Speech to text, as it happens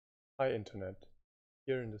Hi Internet.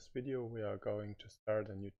 Here in this video we are going to start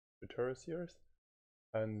a new tutorial series,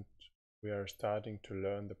 and we are starting to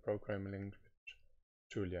learn the programming language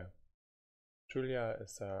Julia. Julia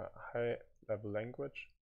is a high-level language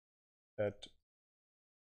that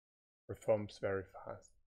performs very fast.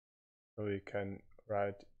 So you can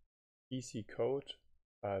write easy code,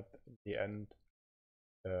 but in the end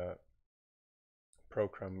the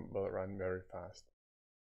program will run very fast.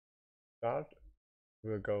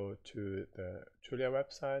 We'll go to the Julia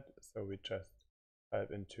website, so we just type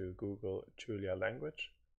into Google Julia language,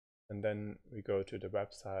 and then we go to the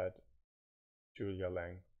website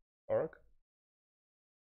julialang.org.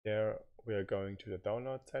 There we are going to the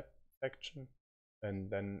download section, and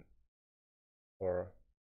then for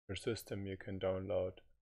your system you can download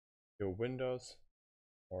your Windows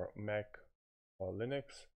or Mac or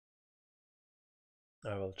Linux.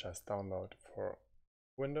 I will just download for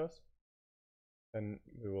Windows. Then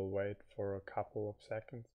we will wait for a couple of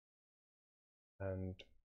seconds, and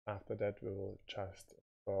after that we will just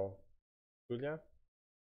install Julia.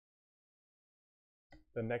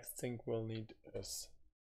 The next thing we'll need is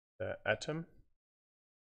the atom.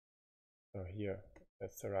 So here,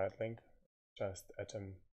 that's the right link, just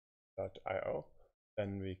atom.io.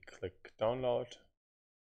 Then we click download.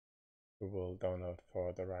 We will download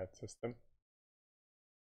for the right system.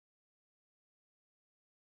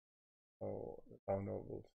 So the download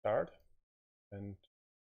will start, and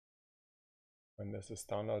when this is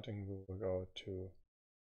downloading we will go to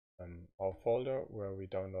our folder where we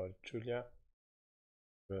downloaded Julia.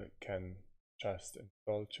 We can just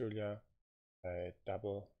install Julia by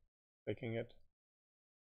double clicking it.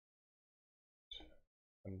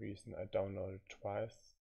 For some reason I downloaded twice.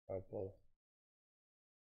 I will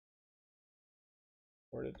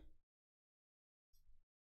import it.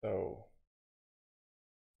 So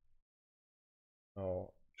now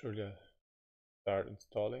Julia start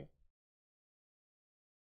installing.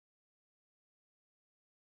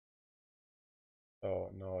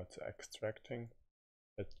 So now it's extracting.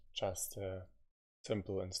 It's just a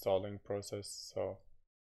simple installing process, so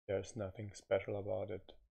there's nothing special about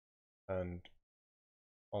it. And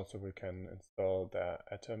also we can install the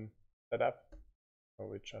atom setup. So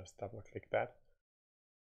we just double click that.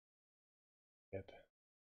 Get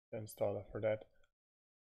the installer for that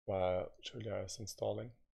while Julia is installing.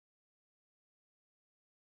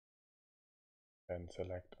 And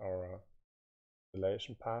select our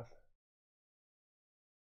installation path.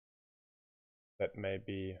 That may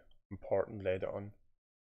be important later on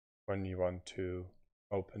when you want to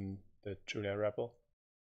open the Julia REPL.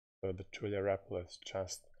 So the Julia REPL is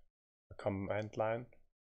just a command line,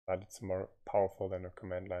 but it's more powerful than a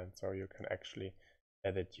command line, so you can actually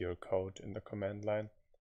edit your code in the command line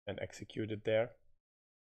and execute it there.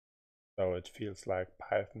 So it feels like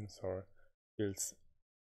Python, or feels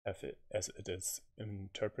as it is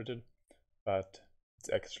interpreted, but it's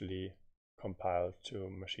actually compiled to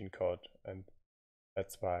machine code, and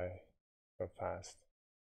that's why so fast.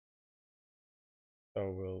 So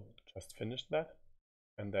we'll just finish that,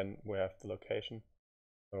 and then we have the location.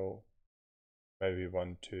 So where we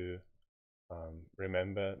want to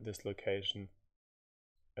remember this location.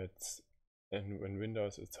 It's in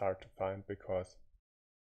Windows it's hard to find because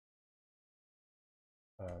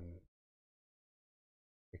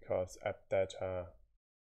app data,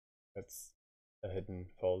 it's a hidden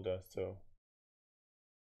folder, so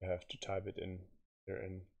you have to type it in here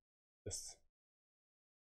in this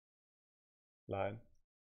line.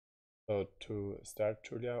 So to start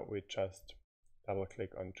Julia, we just double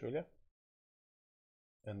click on Julia,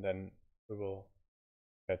 and then we will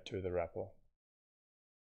get to the REPL.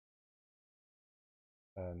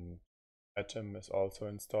 And Atom is also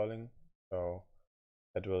installing, so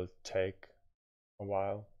that will take a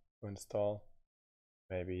while to install,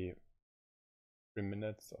 maybe 3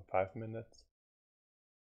 minutes or 5 minutes.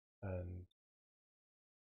 And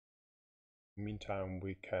in the meantime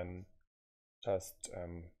we can just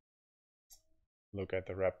look at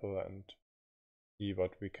the REPL and see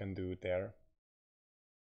what we can do there.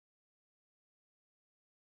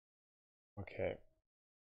 Okay,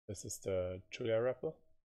 this is the Julia REPL.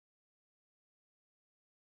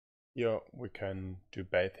 Here we can do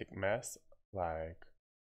basic math like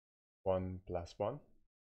 1 + 1,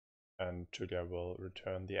 and Julia will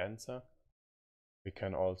return the answer. We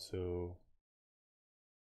can also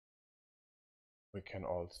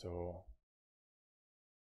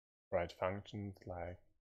write functions like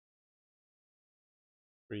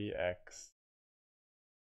 3x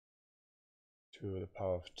to the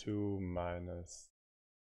power of 2 minus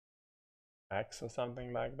x or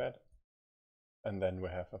something like that, and then we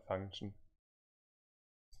have a function.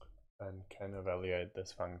 and can evaluate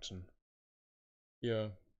this function.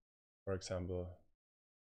 Here, for example,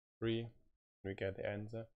 3, we get the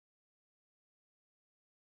answer.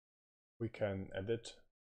 We can edit,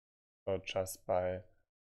 so just by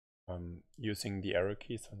using the arrow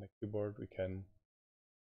keys on the keyboard, we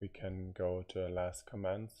can go to the last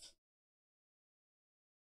commands,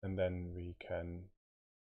 and then we can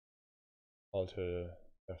alter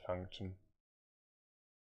the function.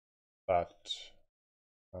 But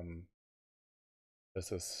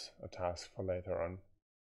this is a task for later on.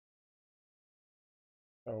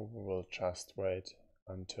 So we will just wait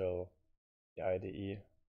until the IDE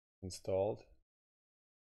installed.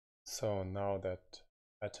 So now that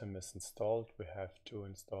Atom is installed, we have to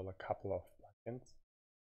install a couple of plugins.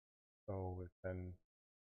 So we can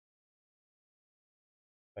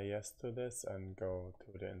say yes to this and go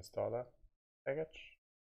to the installer package,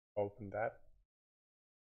 open that,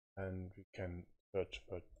 and we can search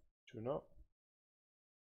for Juno.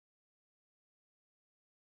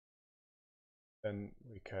 Then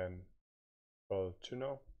we can build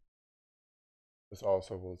Juno. This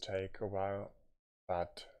also will take a while,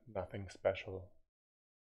 but nothing special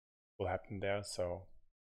will happen there, so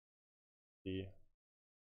see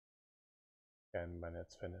again when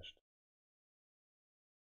it's finished.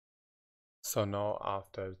 So now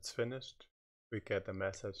after it's finished, we get a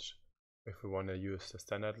message if we want to use the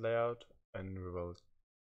standard layout, and we will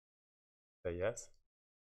say yes.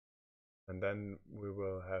 And then we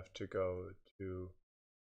will have to go to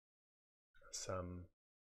some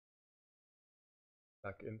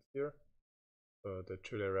plugins here. So the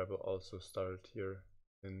Julia Rebel also started here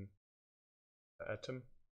in Atom.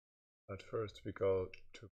 But first we go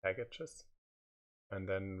to packages, and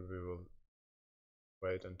then we will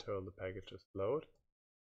wait until the packages load.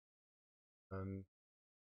 And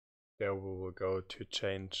there we will go to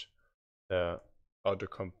change the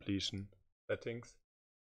auto-completion settings.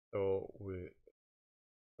 So we're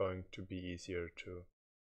going to be easier to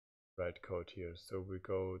write code here. So we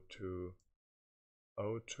go to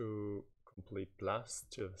auto complete plus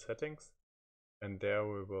to the settings, and there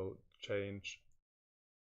we will change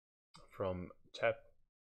from tab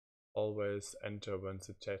always enter when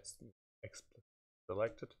the text is explicitly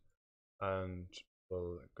selected, and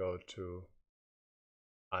we'll go to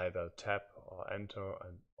either tab or enter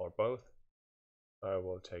or both. I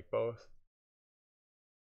will take both.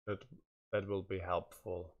 That will be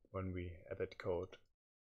helpful when we edit code.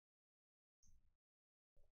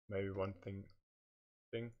 Maybe one thing,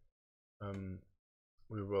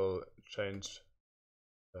 we will change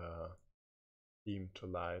the theme to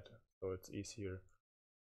light, so it's easier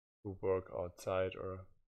to work outside or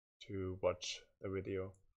to watch the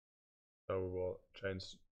video. So we will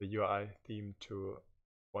change the UI theme to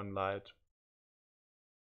one light,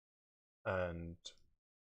 and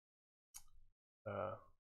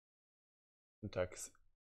syntax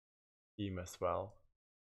theme as well.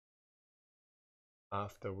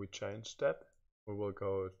 After we change that, we will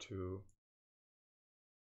go to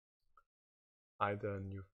either a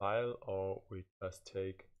new file, or we just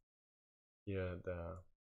take here the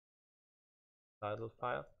title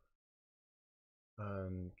file,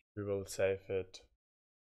 and we will save it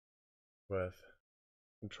with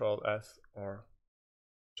Control S, or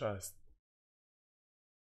just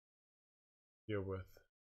here with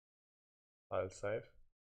file save.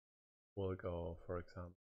 We'll go, for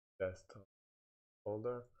example, desktop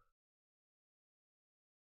folder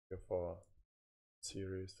here for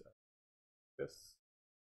series this,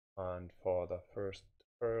 and for the first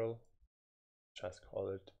tutorial just call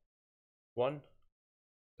it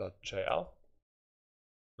 1.jl.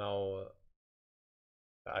 Now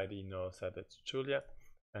the IDE knows that it's Julia,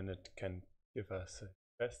 and it can give us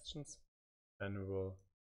questions, and we will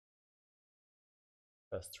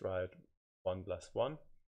just write 1 + 1.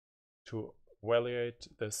 To evaluate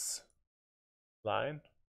this line,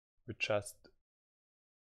 we just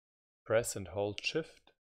press and hold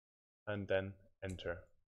Shift and then enter.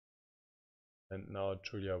 And now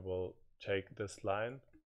Julia will take this line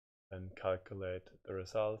and calculate the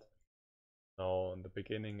result. Now in the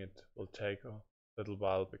beginning it will take a little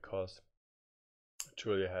while because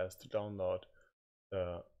Julia has to download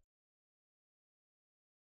the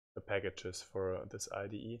packages for this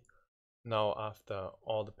IDE. Now after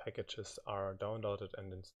all the packages are downloaded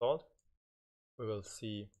and installed, we will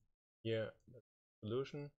see here the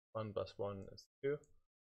solution. 1 + 1 is 2.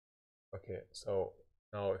 Okay, so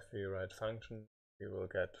now if we write function, we will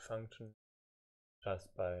get function.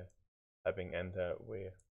 Just by typing enter, we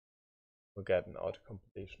will get an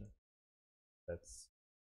auto-completion. That's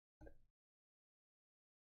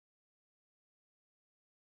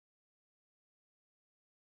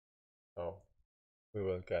we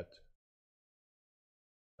will get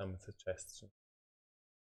some suggestions.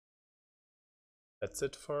 That's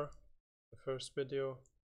it for the first video,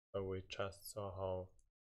 where we just saw how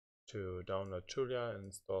to download Julia and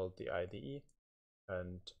install the IDE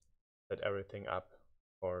and set everything up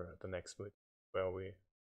for the next video, where we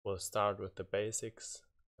will start with the basics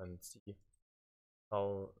and see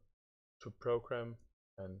how to program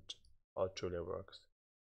and how Julia works.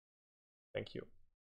 Thank you.